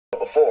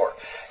Before.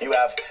 You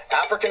have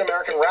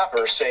African-American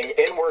rappers saying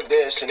N-word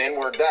this and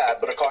N-word that,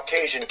 but a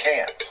Caucasian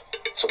can't.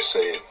 So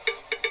say it.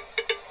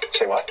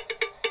 Say what?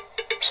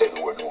 Say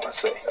the word you want to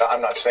say. I'm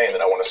not saying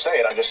that I want to say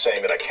it, I'm just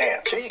saying that I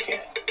can't. Sure you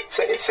can.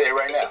 Say it. Say it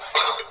right now.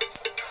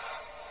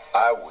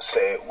 I will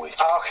say it with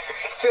you. Okay,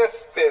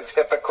 this is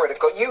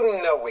hypocritical.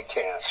 You know we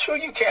can't. Sure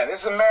you can.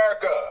 This is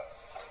America.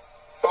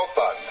 Both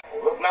of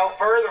you. Look no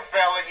further,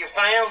 fella. You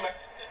found me.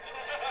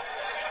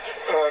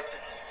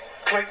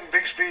 Clayton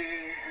Bigsby,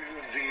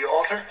 the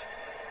author?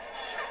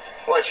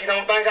 What, you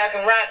don't think I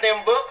can write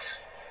them books?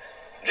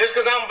 Just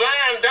because I'm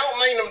blind don't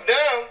mean I'm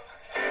dumb.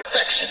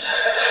 Perfection.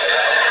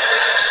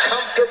 It's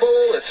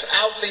comfortable. It's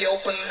out in the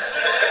open.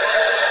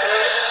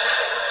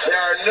 There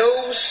are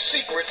no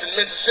secrets in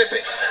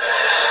Mississippi.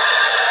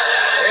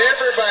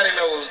 Everybody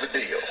knows the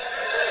deal.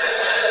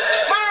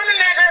 Morning,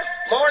 nigger.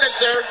 Morning,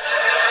 sir.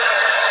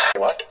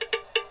 What?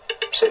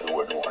 Say the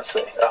word you want to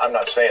say. I'm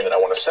not saying that I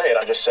want to say it,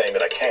 I'm just saying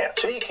that I can't.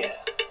 Sure you can.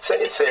 Say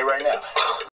it. Say it right now.